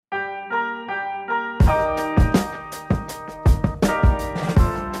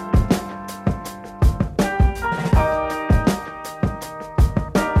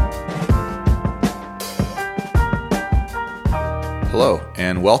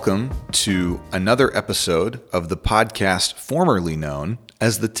and welcome to another episode of the podcast formerly known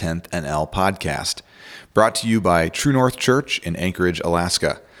as the 10th and L Podcast, brought to you by True North Church in Anchorage,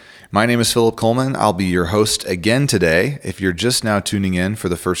 Alaska. My name is Philip Coleman. I'll be your host again today. If you're just now tuning in for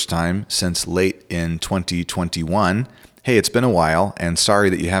the first time since late in 2021, hey, it's been a while, and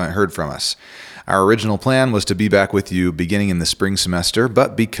sorry that you haven't heard from us. Our original plan was to be back with you beginning in the spring semester,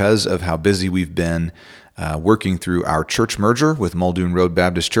 but because of how busy we've been working through our church merger with Muldoon Road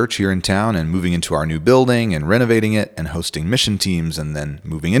Baptist Church here in town and moving into our new building and renovating it and hosting mission teams and then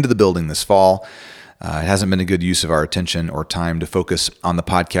moving into the building this fall, it hasn't been a good use of our attention or time to focus on the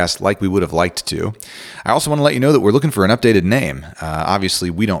podcast like we would have liked to. I also want to let you know that we're looking for an updated name. Obviously,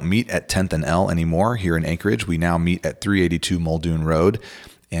 we don't meet at 10th and L anymore here in Anchorage. We now meet at 382 Muldoon Road.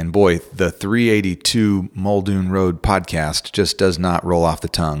 And boy, the 382 Muldoon Road podcast just does not roll off the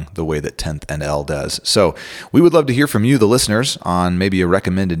tongue the way that 10th and L does. So we would love to hear from you, the listeners, on maybe a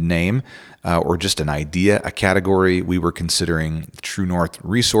recommended name or just an idea, a category. We were considering True North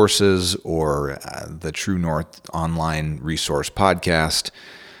Resources or the True North Online Resource Podcast.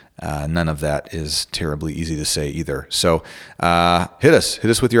 None of that is terribly easy to say either. So hit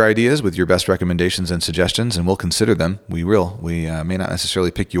us with your ideas, with your best recommendations and suggestions, and we'll consider them. We will. We may not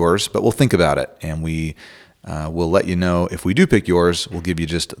necessarily pick yours, but we'll think about it, and we'll let you know if we do pick yours. We'll give you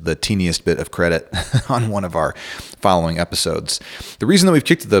just the teeniest bit of credit on one of our following episodes. The reason that we've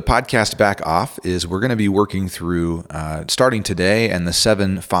kicked the podcast back off is we're going to be working through, starting today and the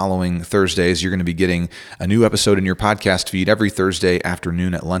 7 following Thursdays, you're going to be getting a new episode in your podcast feed every Thursday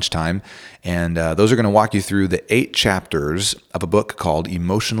afternoon at lunchtime. And those are going to walk you through the 8 chapters of a book called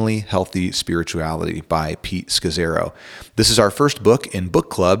Emotionally Healthy Spirituality by Pete Scazzero. This is our first book in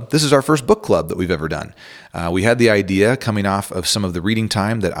book club. This is our first book club that we've ever done. We had the idea coming off of some of the reading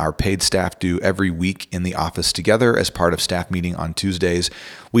time that our paid staff do every week in the office together as part of staff meeting on Tuesdays.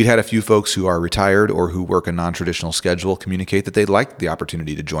 We'd had a few folks who are retired or who work a non-traditional schedule communicate that they'd like the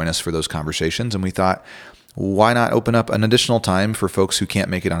opportunity to join us for those conversations. And we thought, why not open up an additional time for folks who can't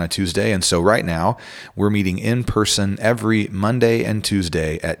make it on a Tuesday? And so right now, we're meeting in person every Monday and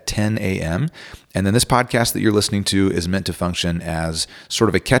Tuesday at 10 a.m. And then this podcast that you're listening to is meant to function as sort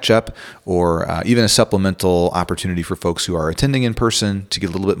of a catch-up or even a supplemental opportunity for folks who are attending in person to get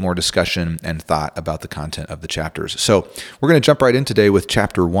a little bit more discussion and thought about the content of the chapters. So we're going to jump right in today with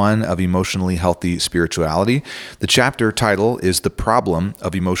Chapter 1 of Emotionally Healthy Spirituality. The chapter title is The Problem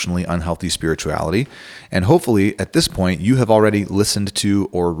of Emotionally Unhealthy Spirituality. And hopefully, at this point, you have already listened to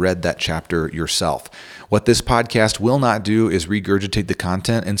or read that chapter yourself. What this podcast will not do is regurgitate the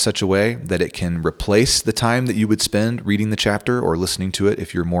content in such a way that it can replace the time that you would spend reading the chapter or listening to it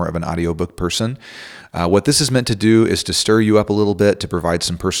if you're more of an audiobook person. What this is meant to do is to stir you up a little bit, to provide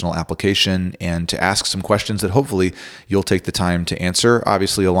some personal application, and to ask some questions that hopefully you'll take the time to answer.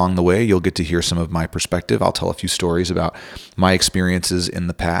 Obviously, along the way, you'll get to hear some of my perspective. I'll tell a few stories about my experiences in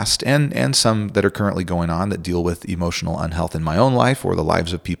the past and some that are currently going on that deal with emotional unhealth in my own life or the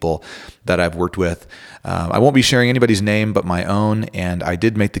lives of people that I've worked with. I won't be sharing anybody's name but my own, and I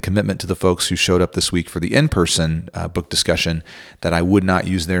did make the commitment to the folks who showed up this week for the in-person book discussion that I would not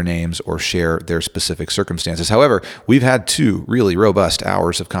use their names or share their specific circumstances. However, we've had 2 really robust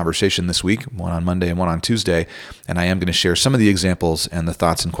hours of conversation this week, one on Monday and one on Tuesday, and I am going to share some of the examples and the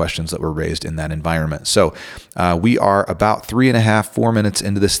thoughts and questions that were raised in that environment. So we are about 4 minutes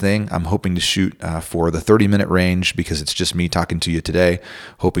into this thing. I'm hoping to shoot for the 30-minute range because it's just me talking to you today,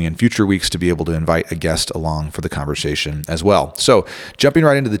 hoping in future weeks to be able to invite a guest along for the conversation as well. So jumping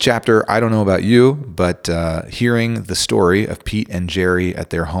right into the chapter, I don't know about you, but hearing the story of Pete and Jerry at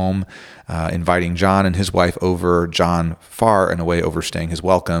their home, inviting John and his wife over, John far and away overstaying his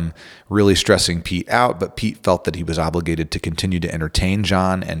welcome, really stressing Pete out, but Pete felt that he was obligated to continue to entertain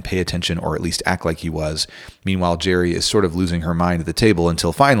John and pay attention, or at least act like he was. Meanwhile, Jerry is sort of losing her mind at the table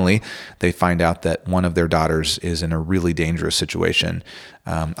until finally they find out that one of their daughters is in a really dangerous situation.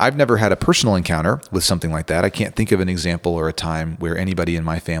 I've never had a personal encounter with something like that. I can't think of an example or a time where anybody in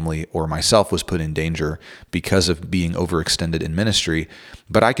my family or myself was put in danger because of being overextended in ministry,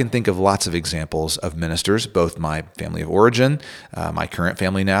 but I can think of lots of examples of ministers, both my family of origin, my current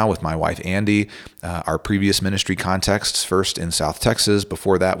family now with my wife Andy, our previous ministry contexts, first in South Texas,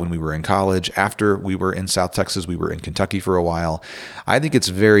 before that when we were in college, after we were in South Texas, we were in Kentucky for a while. I think it's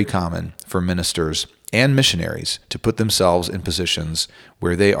very common for ministers and missionaries to put themselves in positions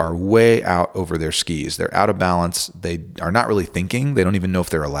where they are way out over their skis. They're out of balance. They are not really thinking. They don't even know if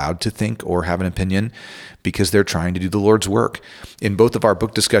they're allowed to think or have an opinion because they're trying to do the Lord's work. In both of our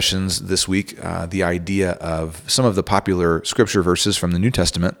book discussions this week, the idea of some of the popular scripture verses from the New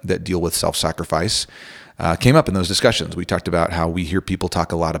Testament that deal with self-sacrifice came up in those discussions. We talked about how we hear people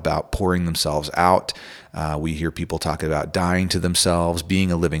talk a lot about pouring themselves out. We hear people talk about dying to themselves,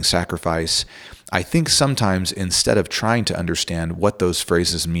 being a living sacrifice. I think sometimes instead of trying to understand what those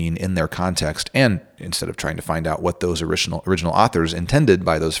phrases mean in their context, and instead of trying to find out what those original authors intended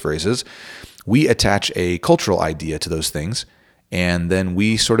by those phrases, we attach a cultural idea to those things, and then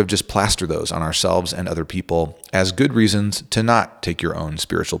we sort of just plaster those on ourselves and other people as good reasons to not take your own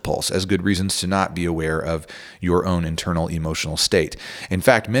spiritual pulse, as good reasons to not be aware of your own internal emotional state. In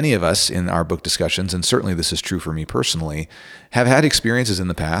fact, many of us in our book discussions, and certainly this is true for me personally, have had experiences in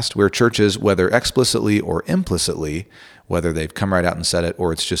the past where churches, whether explicitly or implicitly, whether they've come right out and said it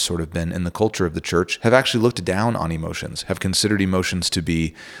or it's just sort of been in the culture of the church, have actually looked down on emotions, have considered emotions to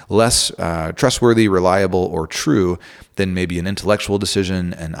be less trustworthy, reliable, or true than maybe an intellectual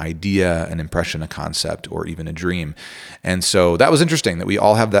decision, an idea, an impression, a concept, or even a dream. And so that was interesting that we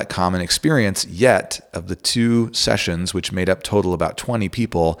all have that common experience, yet of the 2 sessions, which made up total about 20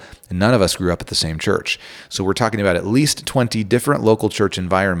 people, none of us grew up at the same church. So we're talking about at least 20 different local church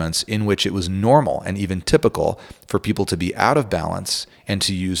environments in which it was normal and even typical for people to be out of balance and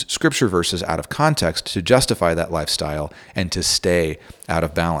to use scripture verses out of context to justify that lifestyle and to stay out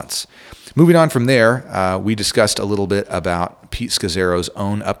of balance. Moving on from there, we discussed a little bit about Pete Scazzero's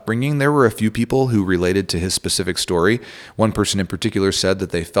own upbringing. There were a few people who related to his specific story. One person in particular said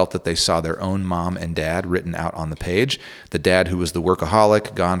that they felt that they saw their own mom and dad written out on the page. The dad who was the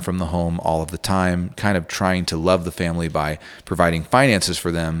workaholic, gone from the home all of the time, kind of trying to love the family by providing finances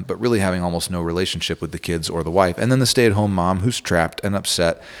for them, but really having almost no relationship with the kids or the wife. And then the stay-at-home mom who's trapped and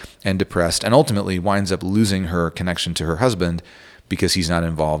upset and depressed and ultimately winds up losing her connection to her husband because he's not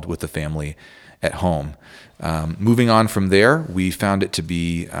involved with the family at home. Moving on from there, we found it to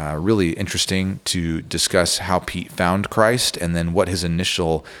be really interesting to discuss how Pete found Christ and then what his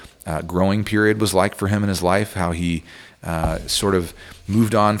initial growing period was like for him in his life, how he sort of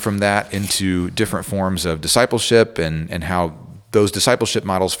moved on from that into different forms of discipleship and how those discipleship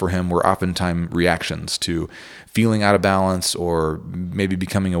models for him were oftentimes reactions to feeling out of balance or maybe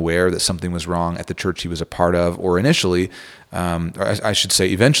becoming aware that something was wrong at the church he was a part of, or initially, or I should say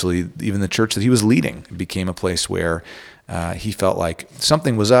eventually, even the church that he was leading became a place where he felt like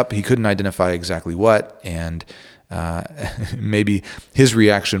something was up. He couldn't identify exactly what, and maybe his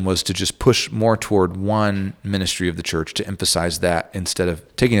reaction was to just push more toward one ministry of the church to emphasize that instead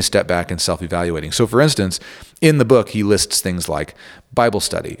of taking a step back and self-evaluating. So for instance, in the book, he lists things like Bible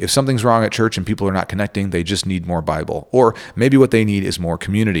study. If something's wrong at church and people are not connecting, they just need more Bible. Or maybe what they need is more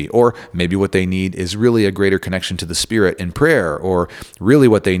community. Or maybe what they need is really a greater connection to the Spirit in prayer. Or really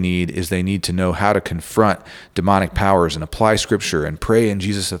what they need is they need to know how to confront demonic powers and apply Scripture and pray in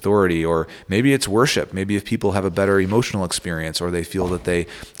Jesus' authority. Or maybe it's worship. Maybe if people have a better emotional experience or they feel that they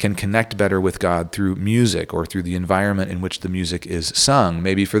can connect better with God through music or through the environment in which the music is sung,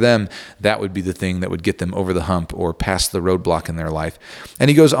 maybe for them that would be the thing that would get them over the hump or past the roadblock in their life. And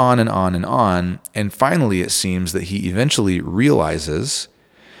he goes on and on and on. And finally, it seems that he eventually realizes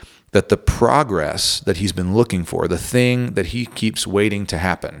that the progress that he's been looking for, the thing that he keeps waiting to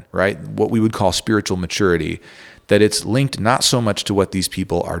happen, right? What we would call spiritual maturity, that it's linked not so much to what these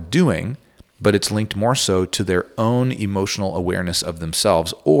people are doing, but it's linked more so to their own emotional awareness of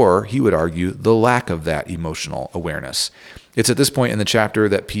themselves, or he would argue the lack of that emotional awareness. It's at this point in the chapter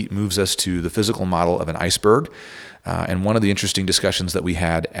that Pete moves us to the physical model of an iceberg. And one of the interesting discussions that we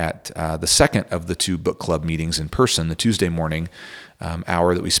had at the second of the 2 book club meetings in person, the Tuesday morning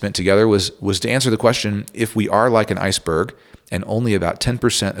hour that we spent together, was to answer the question, if we are like an iceberg and only about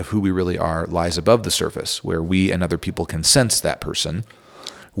 10% of who we really are lies above the surface, where we and other people can sense that person,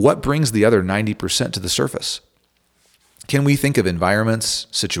 what brings the other 90% to the surface? Can we think of environments,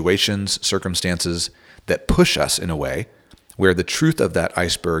 situations, circumstances that push us in a way where the truth of that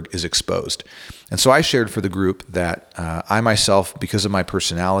iceberg is exposed? And so I shared for the group that I myself, because of my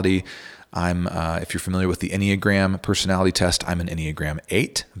personality, I'm, if you're familiar with the Enneagram personality test, I'm an Enneagram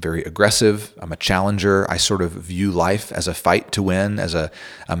 8, very aggressive. I'm a challenger. I sort of view life as a fight to win, as a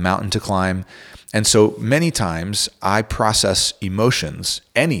mountain to climb. And so many times I process emotions,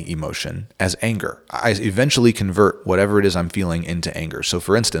 any emotion, as anger. I eventually convert whatever it is I'm feeling into anger. So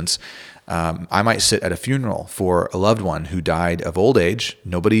for instance, I might sit at a funeral for a loved one who died of old age.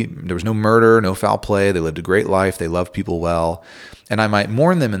 There was no murder, no foul play. They lived a great life. They loved people well. And I might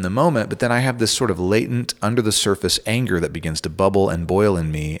mourn them in the moment, but then I have this sort of latent, under the surface anger that begins to bubble and boil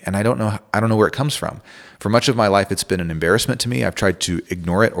in me, and I don't know where it comes from. For much of my life, it's been an embarrassment to me. I've tried to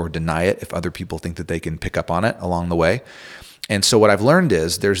ignore it or deny it if other people think that they can pick up on it along the way. And so what I've learned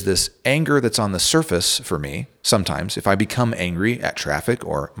is there's this anger that's on the surface for me. Sometimes if I become angry at traffic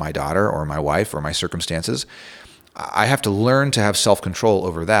or my daughter or my wife or my circumstances, I have to learn to have self-control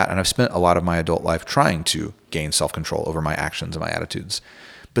over that. And I've spent a lot of my adult life trying to gain self-control over my actions and my attitudes.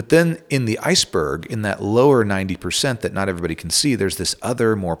 But then in the iceberg, in that lower 90% that not everybody can see, there's this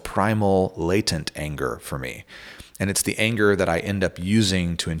other more primal, latent anger for me. And it's the anger that I end up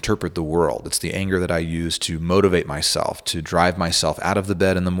using to interpret the world. It's the anger that I use to motivate myself, to drive myself out of the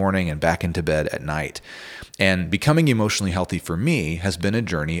bed in the morning and back into bed at night. And becoming emotionally healthy for me has been a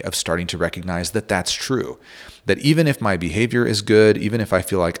journey of starting to recognize that that's true. That even if my behavior is good, even if I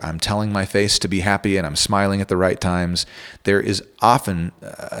feel like I'm telling my face to be happy and I'm smiling at the right times, there is often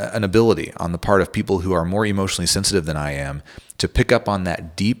an ability on the part of people who are more emotionally sensitive than I am to pick up on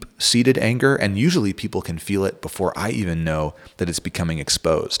that deep-seated anger, and usually people can feel it before I even know that it's becoming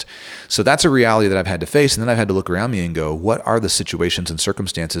exposed. So that's a reality that I've had to face, and then I've had to look around me and go, what are the situations and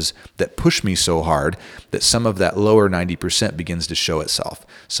circumstances that push me so hard that some of that lower 90% begins to show itself?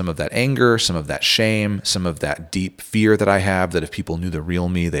 Some of that anger, some of that shame, some of that deep fear that I have that if people knew the real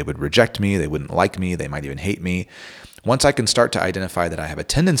me, they would reject me, they wouldn't like me, they might even hate me. Once I can start to identify that I have a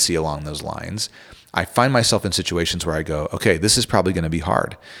tendency along those lines, I find myself in situations where I go, okay, this is probably going to be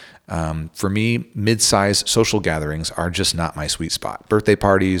hard. For me, mid-size social gatherings are just not my sweet spot. Birthday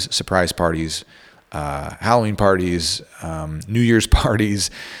parties, surprise parties, Halloween parties, New Year's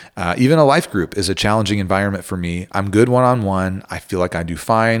parties, even a life group is a challenging environment for me. I'm good one-on-one. I feel like I do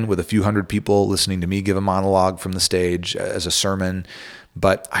fine with a few hundred people listening to me give a monologue from the stage as a sermon.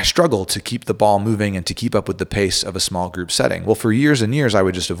 But I struggle to keep the ball moving and to keep up with the pace of a small group setting. Well, for years and years, I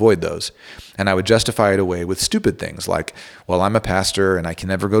would just avoid those. And I would justify it away with stupid things like, well, I'm a pastor and I can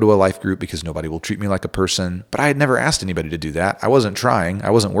never go to a life group because nobody will treat me like a person. But I had never asked anybody to do that. I wasn't trying. I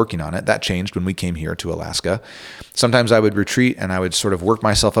wasn't working on it. That changed when we came here to Alaska. Sometimes I would retreat and I would sort of work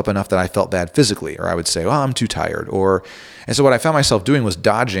myself up enough that I felt bad physically, or I would say, well, I'm too tired. And so what I found myself doing was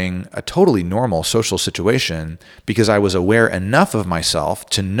dodging a totally normal social situation because I was aware enough of myself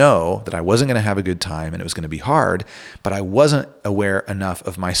to know that I wasn't going to have a good time and it was going to be hard, but I wasn't aware enough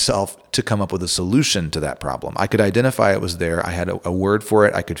of myself to come up with a solution to that problem. I could identify it was there. I had a word for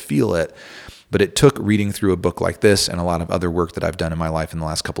it. I could feel it. But it took reading through a book like this and a lot of other work that I've done in my life in the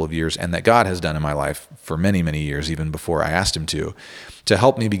last couple of years and that God has done in my life for many, many years, even before I asked him to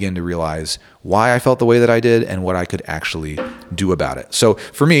help me begin to realize why I felt the way that I did and what I could actually do about it. So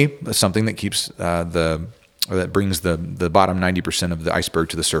for me, something that keeps that brings the bottom 90% of the iceberg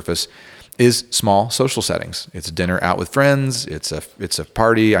to the surface is small social settings. It's dinner out with friends. It's a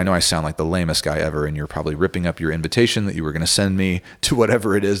party. I know I sound like the lamest guy ever, and you're probably ripping up your invitation that you were going to send me to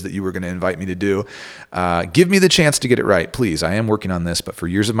whatever it is that you were going to invite me to do. Give me the chance to get it right, please. I am working on this, but for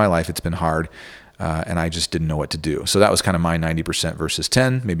years of my life, it's been hard. And I just didn't know what to do. So that was kind of my 90% versus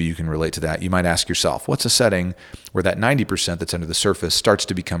 10. Maybe you can relate to that. You might ask yourself, what's a setting where that 90% that's under the surface starts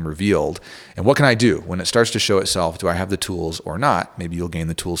to become revealed? And what can I do when it starts to show itself? Do I have the tools or not? Maybe you'll gain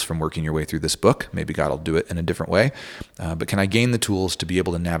the tools from working your way through this book. Maybe God will do it in a different way. But can I gain the tools to be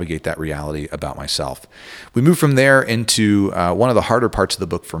able to navigate that reality about myself? We move from there into one of the harder parts of the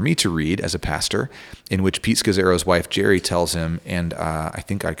book for me to read as a pastor, in which Pete Scazzero's wife, Jerry, tells him, and I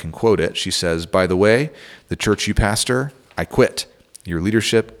think I can quote it. She says, by the way, the church you pastor, I quit. Your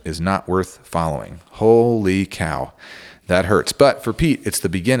leadership is not worth following. Holy cow. That hurts. But for Pete, it's the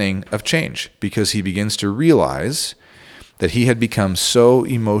beginning of change because he begins to realize that he had become so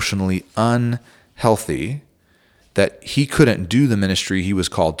emotionally unhealthy that he couldn't do the ministry he was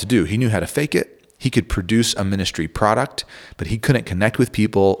called to do. He knew how to fake it. He could produce a ministry product, but he couldn't connect with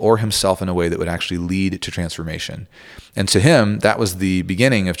people or himself in a way that would actually lead to transformation. And to him, that was the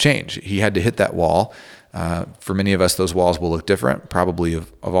beginning of change. He had to hit that wall. For many of us, those walls will look different. Probably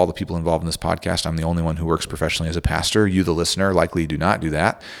of all the people involved in this podcast, I'm the only one who works professionally as a pastor. You, the listener, likely do not do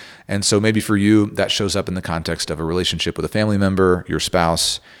that. And so maybe for you, that shows up in the context of a relationship with a family member, your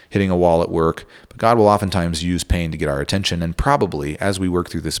spouse, hitting a wall at work. But God will oftentimes use pain to get our attention. And probably as we work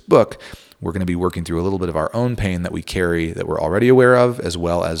through this book, we're going to be working through a little bit of our own pain that we carry that we're already aware of, as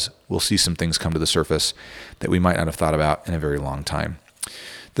well as we'll see some things come to the surface that we might not have thought about in a very long time.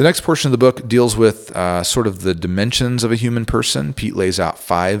 The next portion of the book deals with sort of the dimensions of a human person. Pete lays out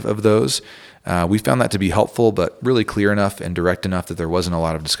 5 of those. We found that to be helpful, but really clear enough and direct enough that there wasn't a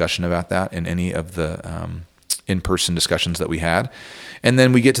lot of discussion about that in any of the in-person discussions that we had. And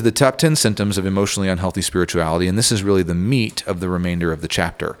then we get to the top 10 symptoms of emotionally unhealthy spirituality, and this is really the meat of the remainder of the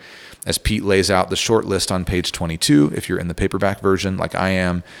chapter. As Pete lays out the short list on page 22, if you're in the paperback version like I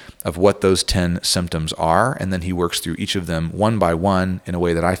am, of what those 10 symptoms are, and then he works through each of them one by one in a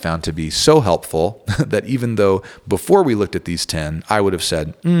way that I found to be so helpful that even though before we looked at these 10, I would have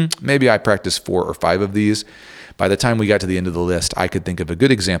said, maybe I practice 4 or 5 of these, by the time we got to the end of the list, I could think of a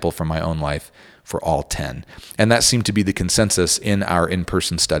good example from my own life for all 10. And that seemed to be the consensus in our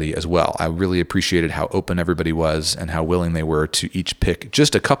in-person study as well. I really appreciated how open everybody was and how willing they were to each pick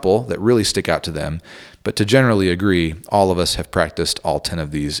just a couple that really stick out to them. But to generally agree, all of us have practiced all 10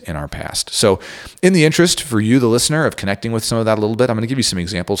 of these in our past. So in the interest for you, the listener, of connecting with some of that a little bit, I'm going to give you some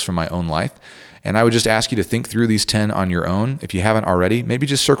examples from my own life. And I would just ask you to think through these 10 on your own. If you haven't already, maybe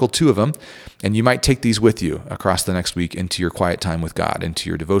just circle 2 of them, and you might take these with you across the next week into your quiet time with God, into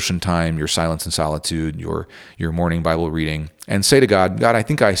your devotion time, your silence and solitude, your morning Bible reading, and say to God, God, I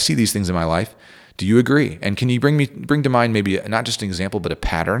think I see these things in my life. Do you agree? And can you bring to mind maybe not just an example, but a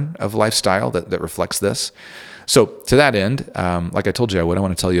pattern of lifestyle that reflects this? So to that end, like I told you I would, I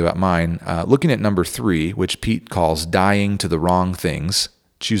want to tell you about mine. Looking at number 3, which Pete calls dying to the wrong things,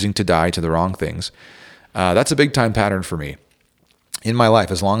 choosing to die to the wrong things. That's a big time pattern for me. In my life,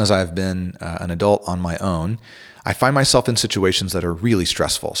 as long as I've been an adult on my own, I find myself in situations that are really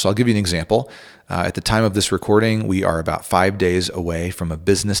stressful. So I'll give you an example. At the time of this recording, we are about 5 days away from a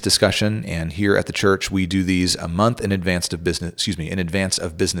business discussion, and here at the church, we do these a month in advance of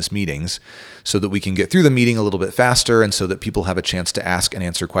business meetings, so that we can get through the meeting a little bit faster, and so that people have a chance to ask and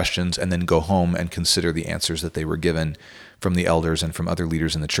answer questions, and then go home and consider the answers that they were given from the elders and from other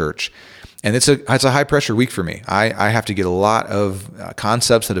leaders in the church. And it's a high pressure week for me. I have to get a lot of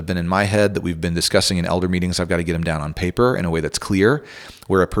concepts that have been in my head that we've been discussing in elder meetings. I've got to get them down on paper in a way that's clear,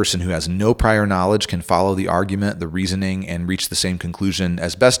 where a person who has no prior knowledge can follow the argument, the reasoning, and reach the same conclusion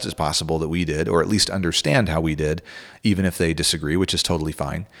as best as possible that we did, or at least understand how we did, even if they disagree, which is totally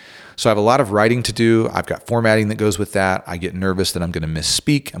fine. So I have a lot of writing to do. I've got formatting that goes with that. I get nervous that I'm going to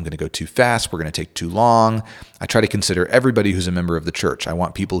misspeak. I'm going to go too fast. We're going to take too long. I try to consider everybody who's a member of the church. I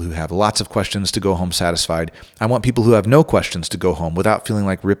want people who have lots of questions to go home satisfied. I want people who have no questions to go home without feeling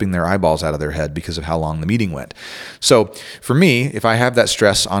like ripping their eyeballs out of their head because of how long the meeting went. So for me, if I have that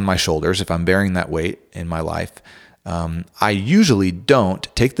stress on my shoulders, if I'm bearing that weight in my life, I usually don't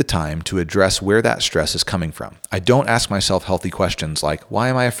take the time to address where that stress is coming from. I don't ask myself healthy questions like, why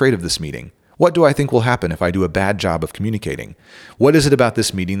am I afraid of this meeting? What do I think will happen if I do a bad job of communicating? What is it about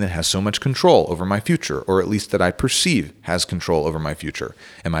this meeting that has so much control over my future, or at least that I perceive has control over my future?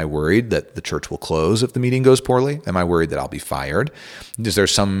 Am I worried that the church will close if the meeting goes poorly? Am I worried that I'll be fired? Is there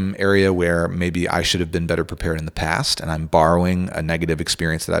some area where maybe I should have been better prepared in the past, and I'm borrowing a negative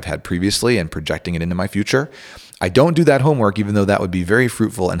experience that I've had previously and projecting it into my future? I don't do that homework, even though that would be very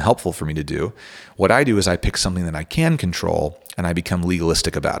fruitful and helpful for me to do. What I do is I pick something that I can control and I become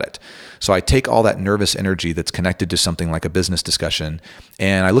legalistic about it. So I take all that nervous energy that's connected to something like a business discussion,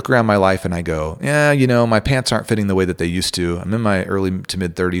 and I look around my life and I go, my pants aren't fitting the way that they used to. I'm in my early to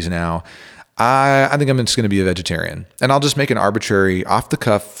mid 30s now. I think I'm just going to be a vegetarian. And I'll just make an arbitrary,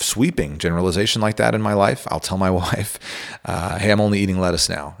 off-the-cuff, sweeping generalization like that in my life. I'll tell my wife, hey, I'm only eating lettuce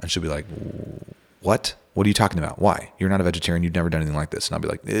now. And she'll be like, what? What are you talking about? Why? You're not a vegetarian. You've never done anything like this. And I'll be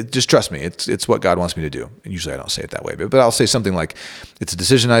like, just trust me. It's what God wants me to do. And usually I don't say it that way, but I'll say something like, it's a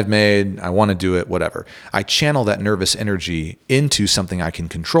decision I've made. I want to do it, whatever. I channel that nervous energy into something I can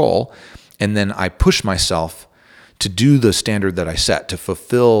control. And then I push myself to do the standard that I set, to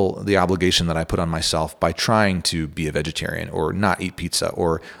fulfill the obligation that I put on myself by trying to be a vegetarian, or not eat pizza,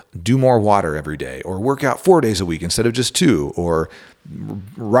 or do more water every day, or work out 4 days a week instead of just 2, or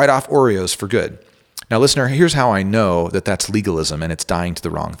write off Oreos for good. Now, listener, here's how I know that that's legalism and it's dying to the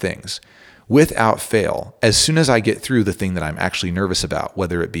wrong things. Without fail, as soon as I get through the thing that I'm actually nervous about,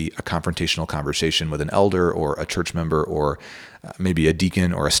 whether it be a confrontational conversation with an elder or a church member or maybe a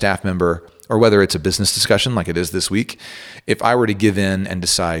deacon or a staff member, or whether it's a business discussion like it is this week, if I were to give in and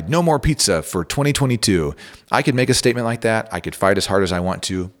decide no more pizza for 2022, I could make a statement like that. I could fight as hard as I want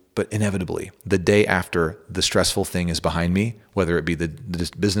to. But inevitably, the day after the stressful thing is behind me, whether it be the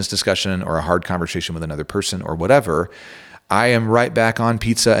business discussion or a hard conversation with another person or whatever, I am right back on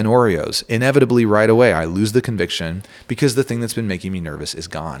pizza and Oreos. Inevitably, right away, I lose the conviction because the thing that's been making me nervous is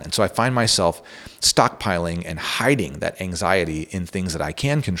gone. And so I find myself stockpiling and hiding that anxiety in things that I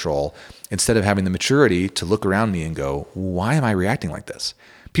can control instead of having the maturity to look around me and go, why am I reacting like this?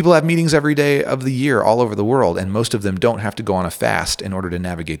 People have meetings every day of the year all over the world, and most of them don't have to go on a fast in order to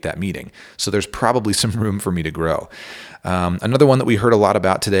navigate that meeting. So there's probably some room for me to grow. Another one that we heard a lot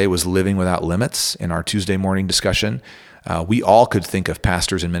about today was living without limits in our Tuesday morning discussion. We all could think of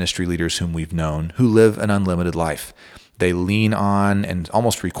pastors and ministry leaders whom we've known who live an unlimited life. They lean on and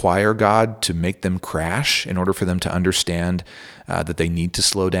almost require God to make them crash in order for them to understand that they need to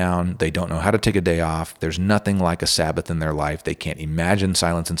slow down. They don't know how to take a day off. There's nothing like a Sabbath in their life. They can't imagine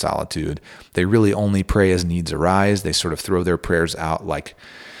silence and solitude. They really only pray as needs arise. They sort of throw their prayers out like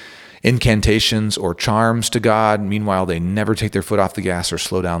incantations or charms to God. Meanwhile, they never take their foot off the gas or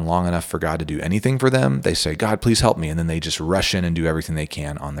slow down long enough for God to do anything for them. They say, God, please help me. And then they just rush in and do everything they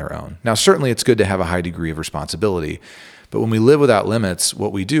can on their own. Now, certainly it's good to have a high degree of responsibility. But when we live without limits,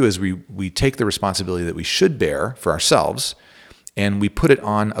 what we do is we take the responsibility that we should bear for ourselves and we put it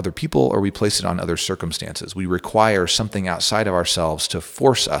on other people or we place it on other circumstances. We require something outside of ourselves to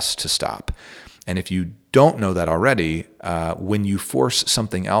force us to stop. And if you don't know that already, when you force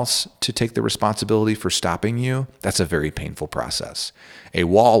something else to take the responsibility for stopping you, that's a very painful process. A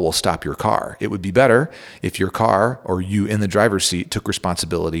wall will stop your car. It would be better if your car or you in the driver's seat took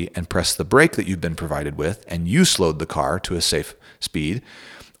responsibility and pressed the brake that you've been provided with and you slowed the car to a safe speed.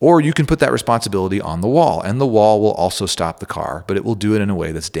 Or you can put that responsibility on the wall, and the wall will also stop the car, but it will do it in a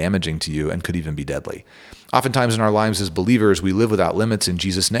way that's damaging to you and could even be deadly. Oftentimes in our lives as believers, we live without limits in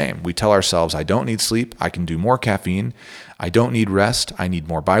Jesus' name. We tell ourselves, I don't need sleep. I can do more caffeine. I don't need rest. I need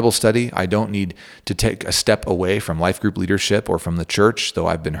more Bible study. I don't need to take a step away from life group leadership or from the church, though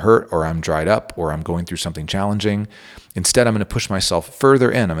I've been hurt or I'm dried up or I'm going through something challenging. Instead, I'm going to push myself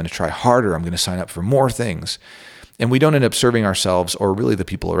further in. I'm going to try harder. I'm going to sign up for more things. And we don't end up serving ourselves or really the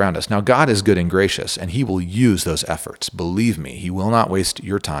people around us. Now, God is good and gracious, and he will use those efforts. Believe me, he will not waste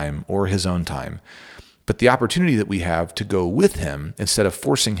your time or his own time. But the opportunity that we have to go with him instead of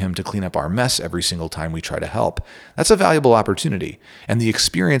forcing him to clean up our mess every single time we try to help, that's a valuable opportunity. And the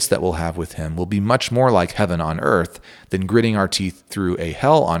experience that we'll have with him will be much more like heaven on earth than gritting our teeth through a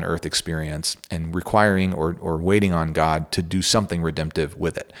hell on earth experience and requiring or waiting on God to do something redemptive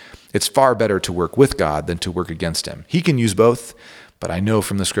with it. It's far better to work with God than to work against him. He can use both, but I know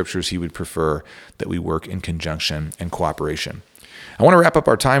from the scriptures he would prefer that we work in conjunction and cooperation. I want to wrap up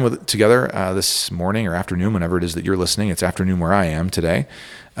our time together this morning or afternoon, whenever it is that you're listening. It's afternoon where I am today.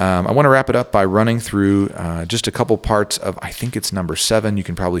 I want to wrap it up by running through just a couple parts of, I think it's number 7. You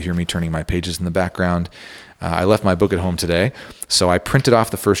can probably hear me turning my pages in the background. I left my book at home today, so I printed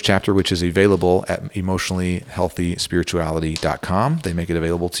off the first chapter, which is available at emotionallyhealthyspirituality.com. They make it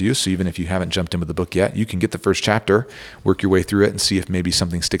available to you, so even if you haven't jumped in with the book yet, you can get the first chapter, work your way through it, and see if maybe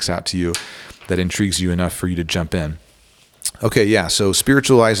something sticks out to you that intrigues you enough for you to jump in. Okay, yeah, so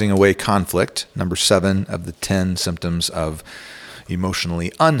spiritualizing away conflict, number 7 of the 10 symptoms of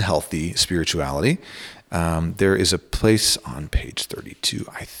emotionally unhealthy spirituality. There is a place on page 32.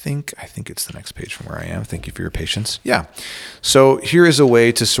 I think it's the next page from where I am. Thank you for your patience. Yeah. So here is a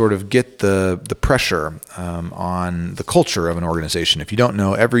way to sort of get the pressure on the culture of an organization. If you don't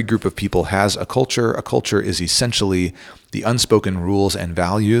know, every group of people has a culture. A culture is essentially the unspoken rules and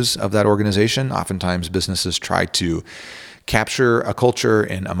values of that organization. Oftentimes businesses try to capture a culture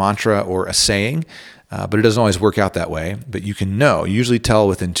in a mantra or a saying, but it doesn't always work out that way. But you usually tell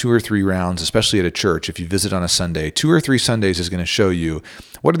within 2 or 3 rounds, especially at a church, if you visit on a Sunday, 2 or 3 Sundays is going to show you,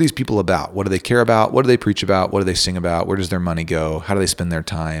 what are these people about? What do they care about? What do they preach about? What do they sing about? Where does their money go? How do they spend their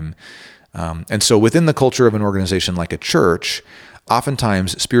time? And so within the culture of an organization like a church,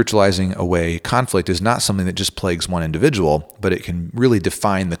 oftentimes spiritualizing away conflict is not something that just plagues one individual, but it can really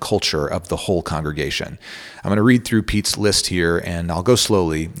define the culture of the whole congregation. I'm going to read through Pete's list here, and I'll go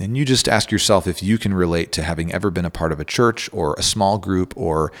slowly, and you just ask yourself if you can relate to having ever been a part of a church or a small group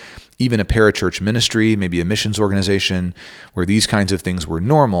or even a parachurch ministry, maybe a missions organization, where these kinds of things were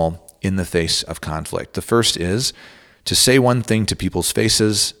normal in the face of conflict. The first is to say one thing to people's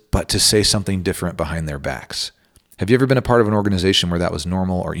faces, but to say something different behind their backs. Have you ever been a part of an organization where that was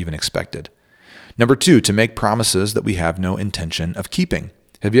normal or even expected? Number 2, to make promises that we have no intention of keeping.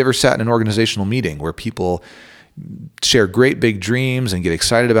 Have you ever sat in an organizational meeting where people share great big dreams and get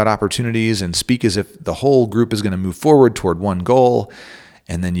excited about opportunities and speak as if the whole group is going to move forward toward one goal,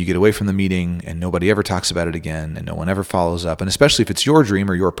 and then you get away from the meeting and nobody ever talks about it again and no one ever follows up? And especially if it's your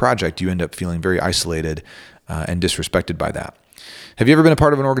dream or your project, you end up feeling very isolated and disrespected by that. Have you ever been a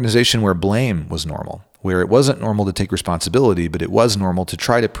part of an organization where blame was normal, where it wasn't normal to take responsibility, but it was normal to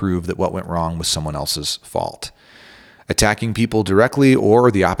try to prove that what went wrong was someone else's fault? Attacking people directly,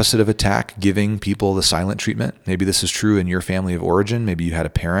 or the opposite of attack, giving people the silent treatment. Maybe this is true in your family of origin. Maybe you had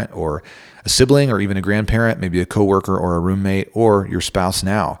a parent or a sibling or even a grandparent, maybe a coworker or a roommate or your spouse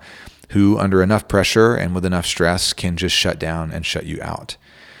now, who under enough pressure and with enough stress can just shut down and shut you out.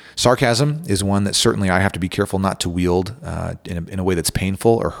 Sarcasm is one that certainly I have to be careful not to wield in a way that's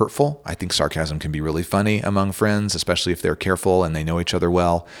painful or hurtful. I think sarcasm can be really funny among friends, especially if they're careful and they know each other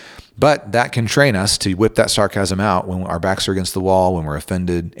well. But that can train us to whip that sarcasm out when our backs are against the wall, when we're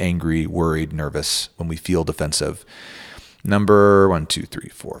offended, angry, worried, nervous, when we feel defensive. Number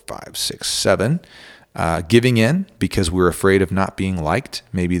 7. Giving in because we're afraid of not being liked.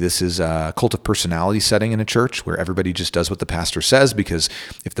 Maybe this is a cult of personality setting in a church where everybody just does what the pastor says, because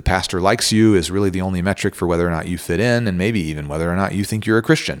if the pastor likes you is really the only metric for whether or not you fit in, and maybe even whether or not you think you're a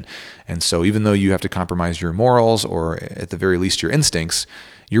Christian. And so even though you have to compromise your morals, or at the very least your instincts,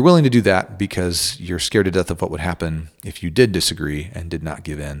 you're willing to do that because you're scared to death of what would happen if you did disagree and did not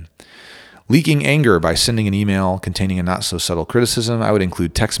give in. Leaking anger by sending an email containing a not so subtle criticism. I would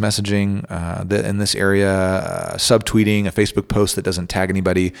include text messaging in this area, subtweeting, a Facebook post that doesn't tag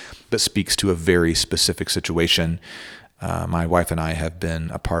anybody but speaks to a very specific situation. My wife and I have been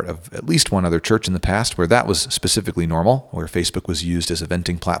a part of at least one other church in the past where that was specifically normal, where Facebook was used as a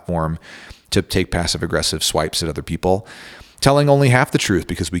venting platform to take passive-aggressive swipes at other people. Telling only half the truth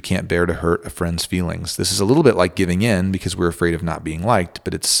because we can't bear to hurt a friend's feelings. This is a little bit like giving in because we're afraid of not being liked,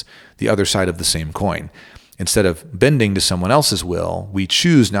 but it's the other side of the same coin. Instead of bending to someone else's will, we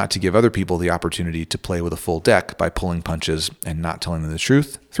choose not to give other people the opportunity to play with a full deck by pulling punches and not telling them the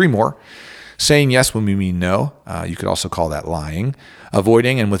truth. 3 more. Saying yes when we mean no. You could also call that lying.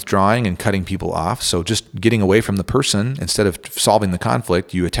 Avoiding and withdrawing and cutting people off. So just getting away from the person. Instead of solving the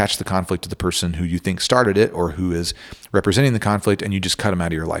conflict, you attach the conflict to the person who you think started it or who is representing the conflict, and you just cut them out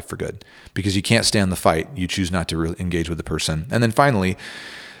of your life for good. Because you can't stand the fight. You choose not to engage with the person. And then finally,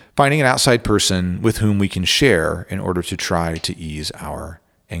 finding an outside person with whom we can share in order to try to ease our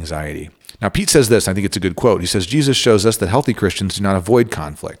anxiety. Now, Pete says this, I think it's a good quote. He says, Jesus shows us that healthy Christians do not avoid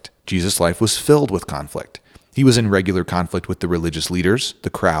conflict. Jesus' life was filled with conflict. He was in regular conflict with the religious leaders, the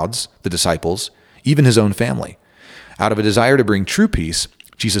crowds, the disciples, even his own family. Out of a desire to bring true peace,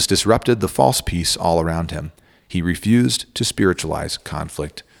 Jesus disrupted the false peace all around him. He refused to spiritualize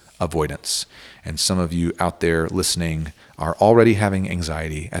conflict avoidance. And some of you out there listening are already having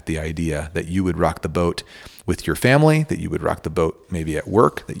anxiety at the idea that you would rock the boat with your family, that you would rock the boat maybe at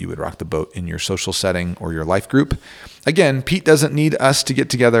work, that you would rock the boat in your social setting or your life group. Again, Pete doesn't need us to get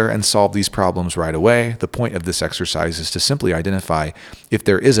together and solve these problems right away. The point of this exercise is to simply identify if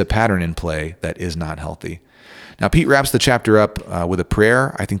there is a pattern in play that is not healthy. Now, Pete wraps the chapter up with a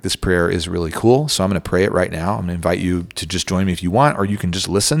prayer. I think this prayer is really cool, so I'm going to pray it right now. I'm going to invite you to just join me if you want, or you can just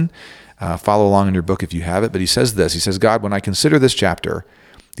listen. Follow along in your book if you have it. But he says this. He says, God, when I consider this chapter,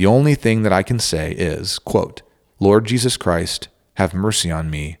 the only thing that I can say is, quote, Lord Jesus Christ, have mercy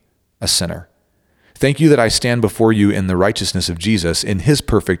on me, a sinner. Thank you that I stand before you in the righteousness of Jesus, in his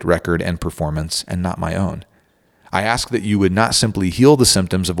perfect record and performance, and not my own. I ask that you would not simply heal the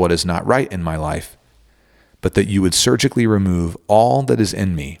symptoms of what is not right in my life, but that you would surgically remove all that is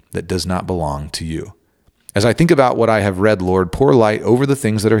in me that does not belong to you. As I think about what I have read, Lord, pour light over the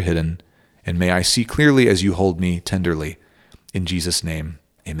things that are hidden, and may I see clearly as you hold me tenderly. In Jesus' name,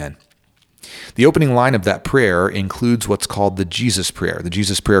 amen. The opening line of that prayer includes what's called the Jesus Prayer. The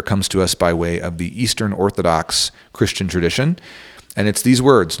Jesus Prayer comes to us by way of the Eastern Orthodox Christian tradition, and it's these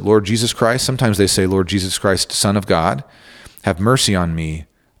words, Lord Jesus Christ, sometimes they say, Lord Jesus Christ, Son of God, have mercy on me,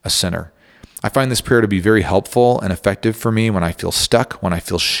 a sinner. I find this prayer to be very helpful and effective for me when I feel stuck, when I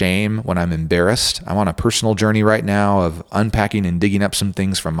feel shame, when I'm embarrassed. I'm on a personal journey right now of unpacking and digging up some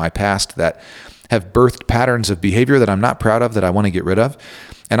things from my past that have birthed patterns of behavior that I'm not proud of, that I want to get rid of.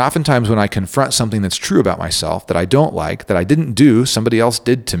 And oftentimes when I confront something that's true about myself, that I don't like, that I didn't do, somebody else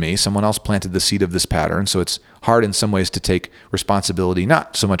did to me, someone else planted the seed of this pattern, so it's hard in some ways to take responsibility,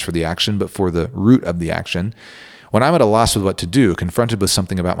 not so much for the action, but for the root of the action. When I'm at a loss with what to do, confronted with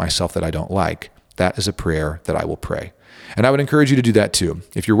something about myself that I don't like, that is a prayer that I will pray. And I would encourage you to do that too.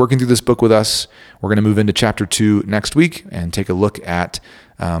 If you're working through this book with us, we're going to move into chapter 2 next week and take a look at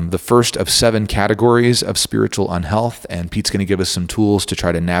the first of 7 categories of spiritual unhealth. And Pete's going to give us some tools to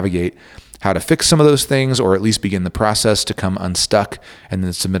try to navigate how to fix some of those things, or at least begin the process to come unstuck and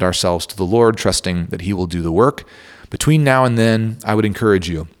then submit ourselves to the Lord, trusting that he will do the work. Between now and then, I would encourage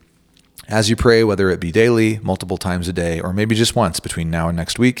you, as you pray, whether it be daily, multiple times a day, or maybe just once between now and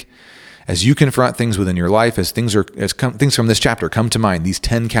next week, as you confront things within your life, as things from this chapter come to mind, these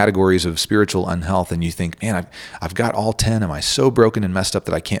 10 categories of spiritual unhealth, and you think, man, I've got all 10. Am I so broken and messed up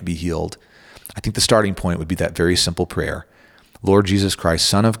that I can't be healed? I think the starting point would be that very simple prayer. Lord Jesus Christ,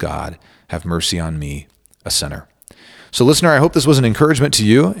 Son of God, have mercy on me, a sinner. So listener, I hope this was an encouragement to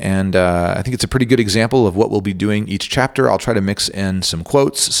you, and I think it's a pretty good example of what we'll be doing each chapter. I'll try to mix in some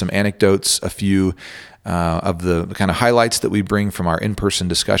quotes, some anecdotes, a few of the kind of highlights that we bring from our in-person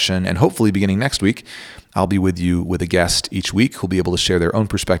discussion, and hopefully beginning next week, I'll be with you with a guest each week who'll be able to share their own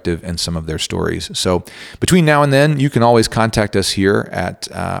perspective and some of their stories. So between now and then, you can always contact us here at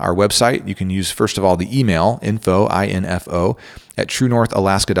our website. You can use, first of all, the email, info, I-N-F-O, at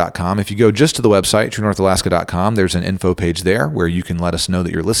truenorthalaska.com. If you go just to the website, truenorthalaska.com, there's an info page there where you can let us know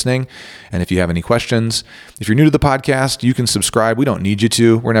that you're listening. And if you have any questions, if you're new to the podcast, you can subscribe. We don't need you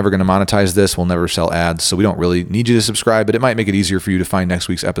to. We're never going to monetize this. We'll never sell ads. So we don't really need you to subscribe, but it might make it easier for you to find next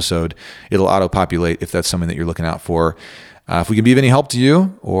week's episode. It'll auto-populate if that's something that you're looking out for. If we can be of any help to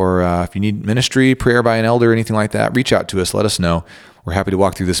you, or if you need ministry, prayer by an elder, anything like that, reach out to us. Let us know. We're happy to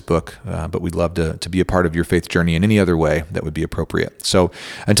walk through this book, but we'd love to be a part of your faith journey in any other way that would be appropriate. So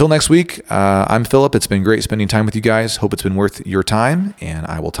until next week, I'm Philip. It's been great spending time with you guys. Hope it's been worth your time, and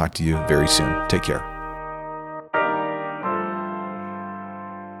I will talk to you very soon. Take care.